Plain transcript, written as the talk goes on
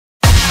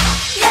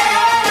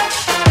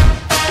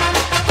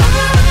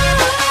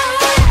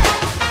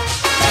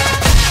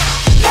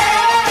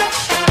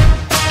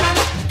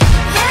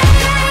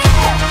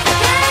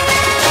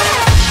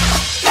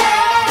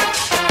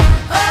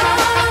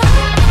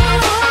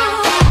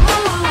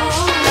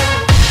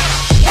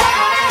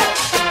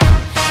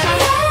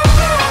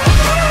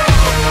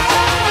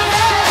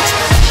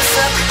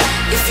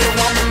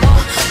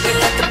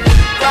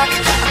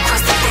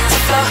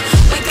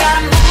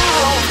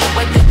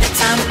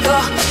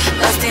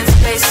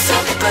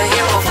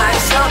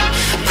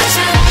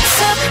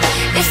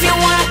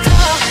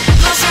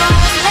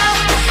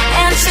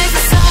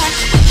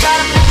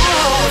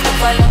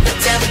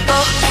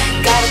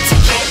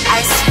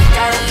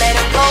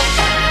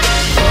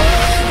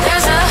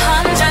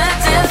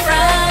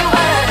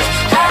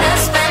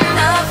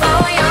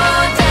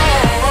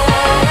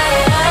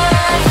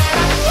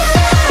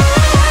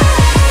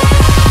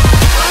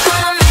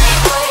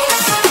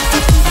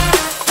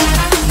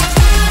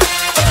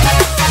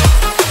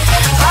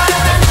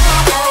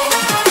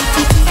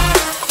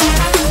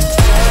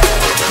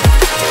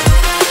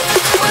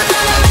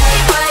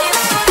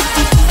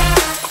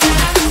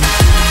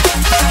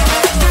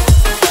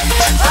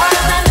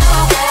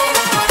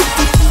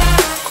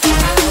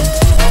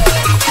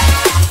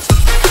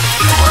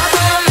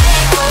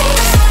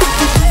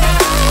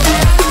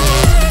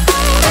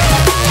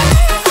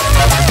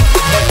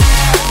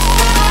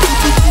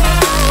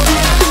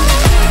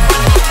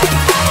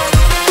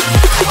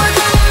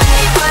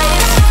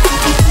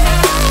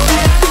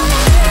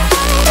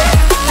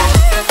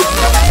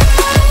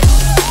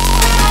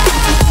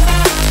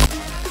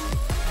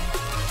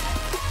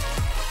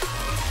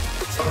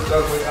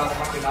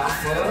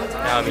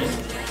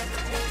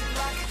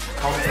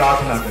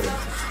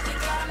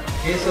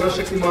हे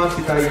सर्वशक्तिमान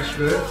पिता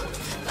ईश्वर,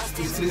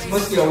 इस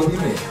क्रिसमस की अवधि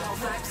में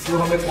जो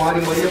हमें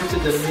कुंवारी मरियम से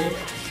जन्मे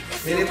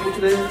मेरे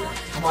पुत्र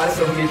हमारे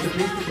प्रभु यीशु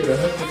क्रिस्त के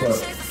रहस्य पर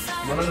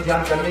मनन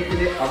ध्यान करने के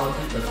लिए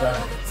आमंत्रित करता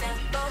है।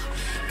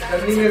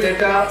 करनी में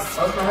लेटा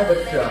असहाय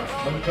बच्चा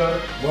बनकर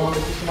वह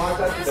हमें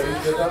सुसमाचार की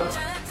दरिद्रता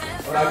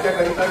और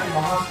आज्ञाकारिता की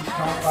महान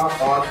शिक्षाओं का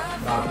पाठ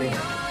बनाते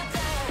हैं।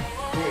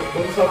 तो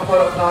उन सब पर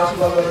अपना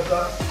आशीर्वाद बरसा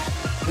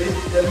वे इस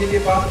जल्दी के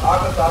पास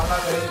आकर प्रार्थना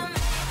करें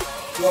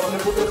तो अपने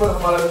पुत्र पर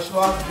हमारा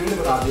विश्वास दृढ़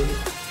बना दे,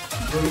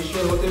 जो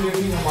ईश्वर होते हुए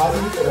भी हमारी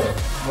ही तरह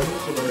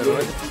मनुष्य बन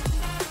गए।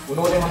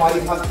 उन्होंने हमारी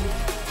खातिर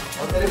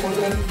और तेरे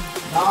पुत्र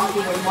नाम के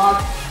महिमा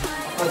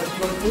अपना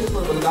जीवन क्रूस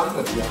पर बलिदान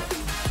कर दिया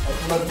और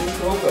पुनर्जीवित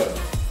होकर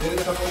तेरे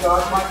सपूत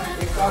आत्मा की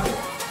एकता में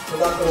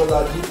सदा सर्वदा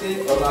जीते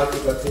और राज्य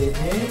करते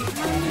हैं।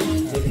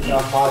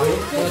 हमारे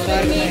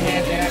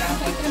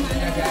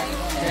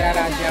तेरा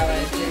राज्य आवे,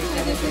 तेरी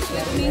इच्छा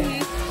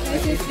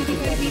जैसे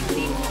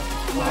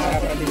हमारा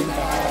प्रतिदिन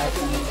का आहार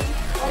हमें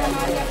और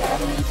हमारे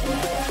अपराध में क्षमा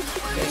कर,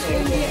 जैसे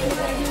हम भी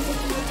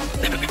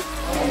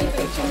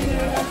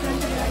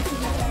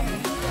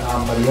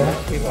नाम मरिया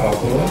के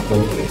बाबू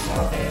बहुत के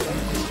साथ है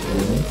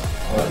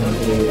और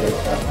हमसे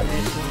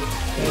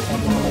इसका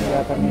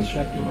मरिया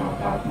परमेश्वर की मां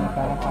प्रार्थना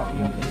कर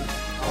पापियों के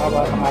अब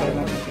और हमारे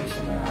मरने के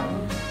समय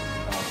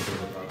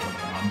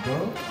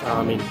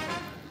आमीन।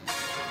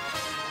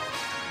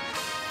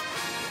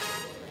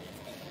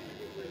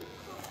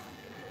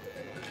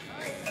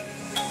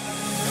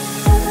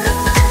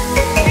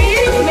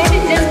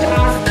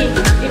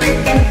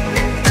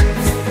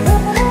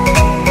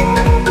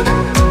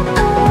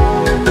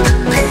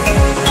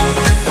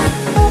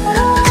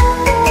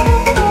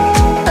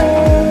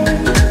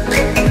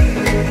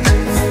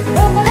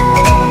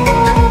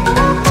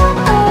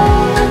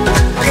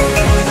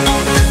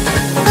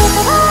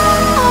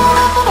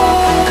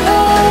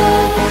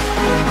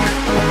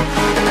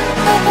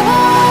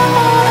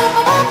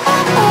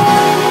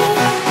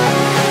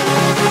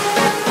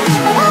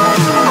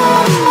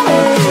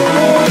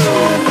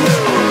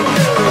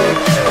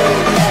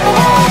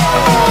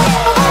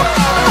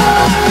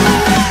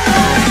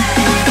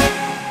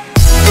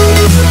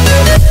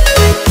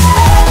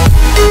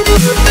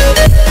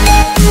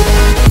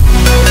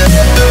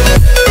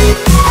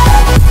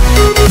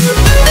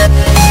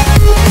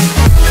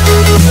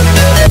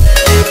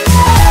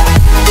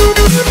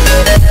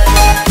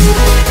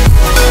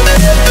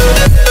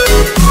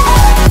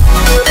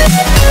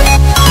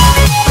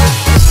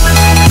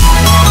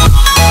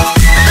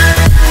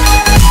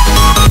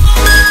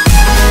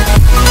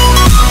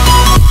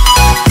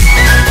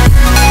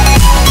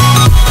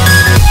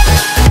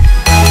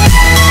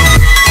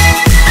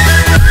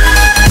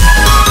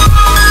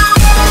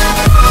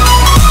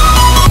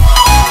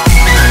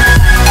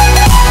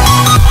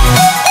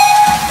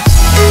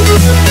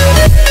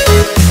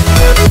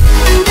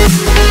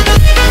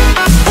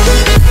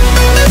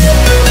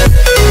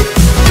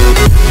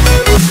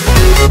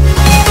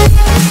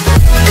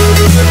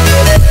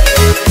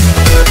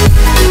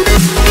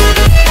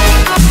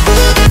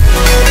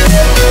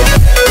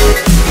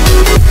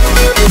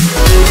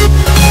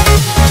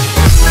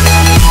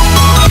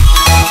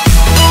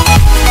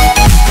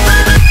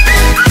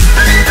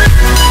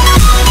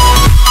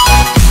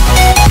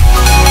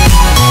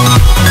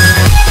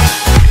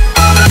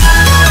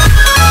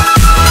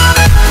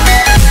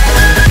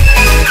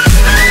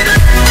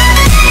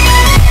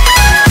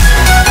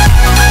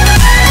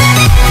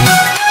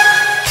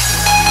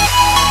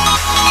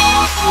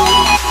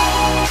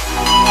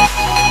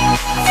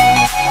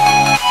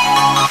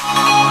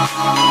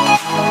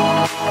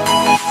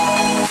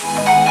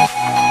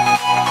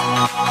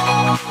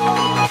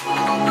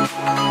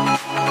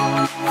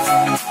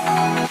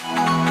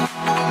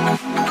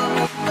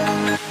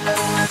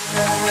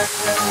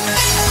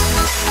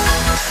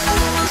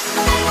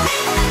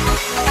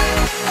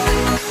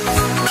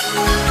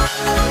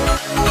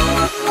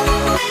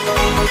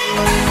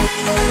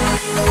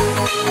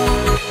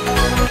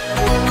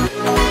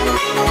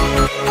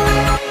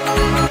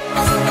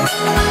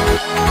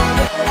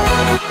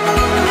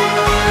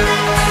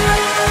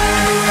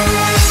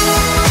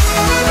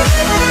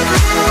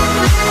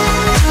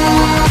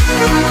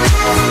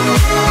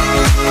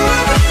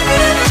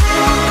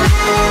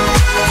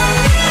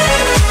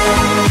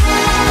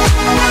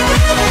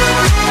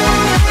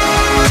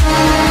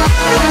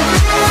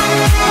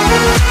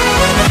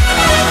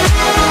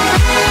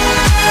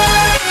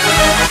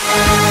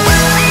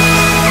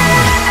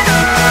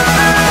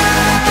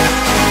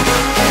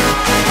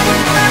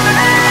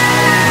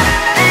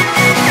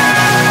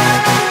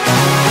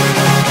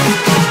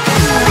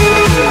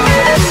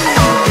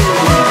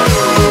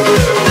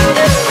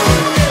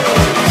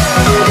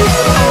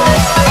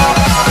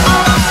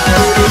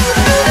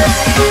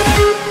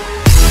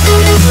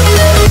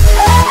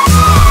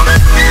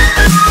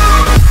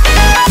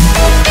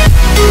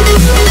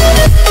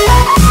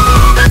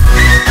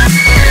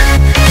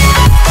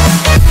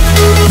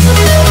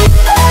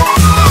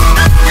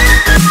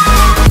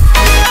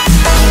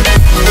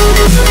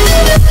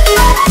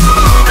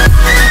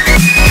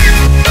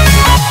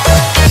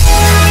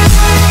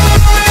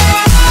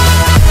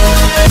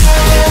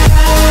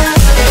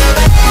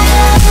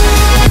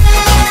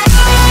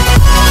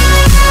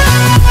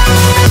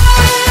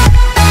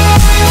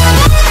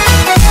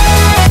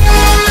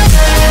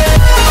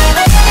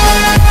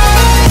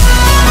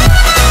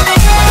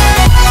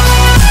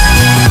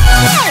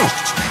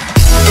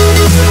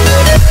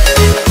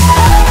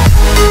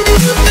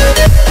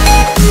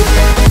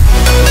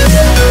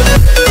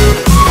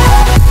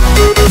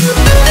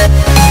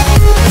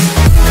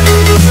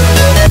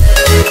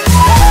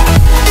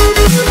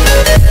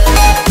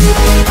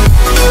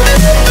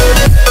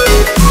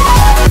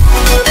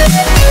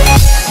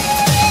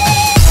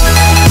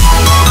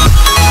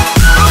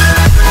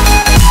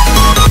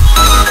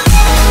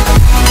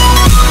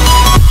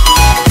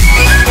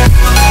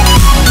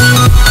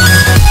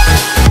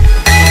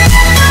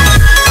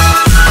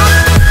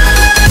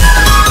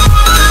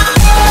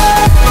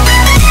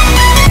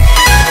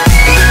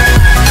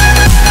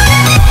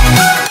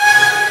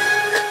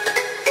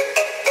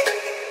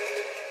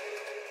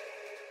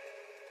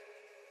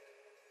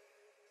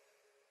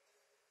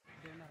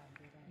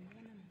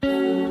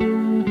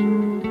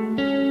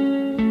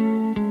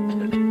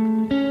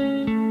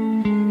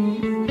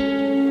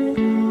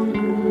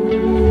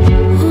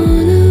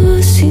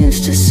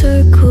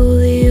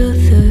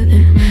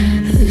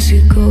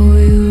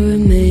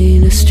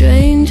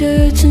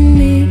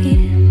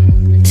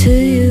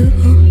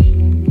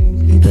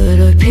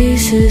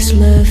 what's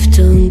left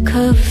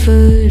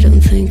uncovered. I'm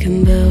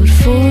thinking about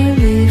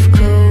four-leaf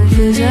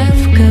clovers.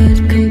 I've got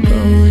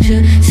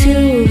composure,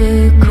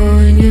 silver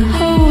coin. You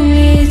hold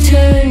me,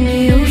 turn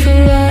me over.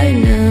 I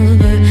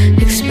never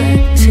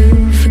expect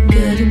to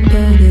forget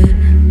about it.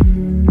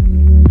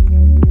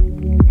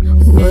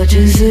 Watch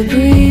as the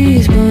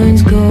breeze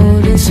burns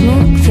golden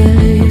smoke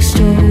that you've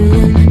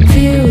stolen.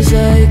 Feels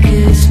like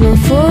it's my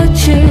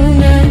fortune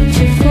that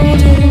you're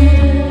folding.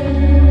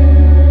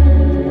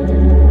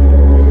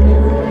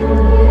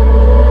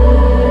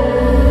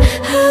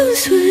 I'm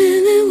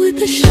swimming with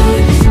the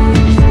sharks.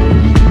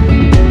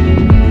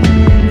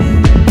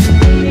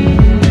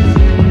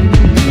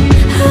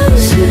 I'm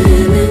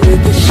swimming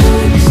with the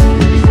sharks.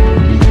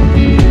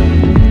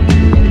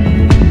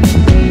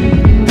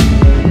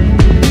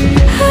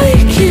 I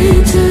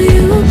can't tell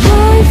you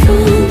apart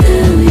from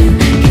them. You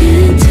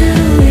can't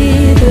tell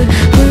either.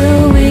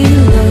 Will we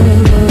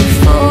love or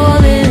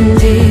fall in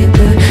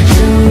deeper?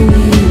 Tell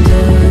me,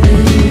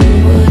 darling,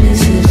 what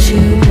is it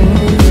you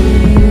want?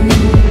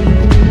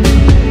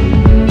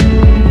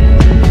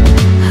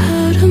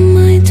 Out of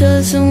mind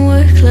doesn't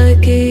work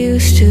like it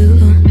used to.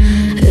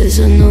 As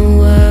I know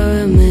I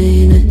remain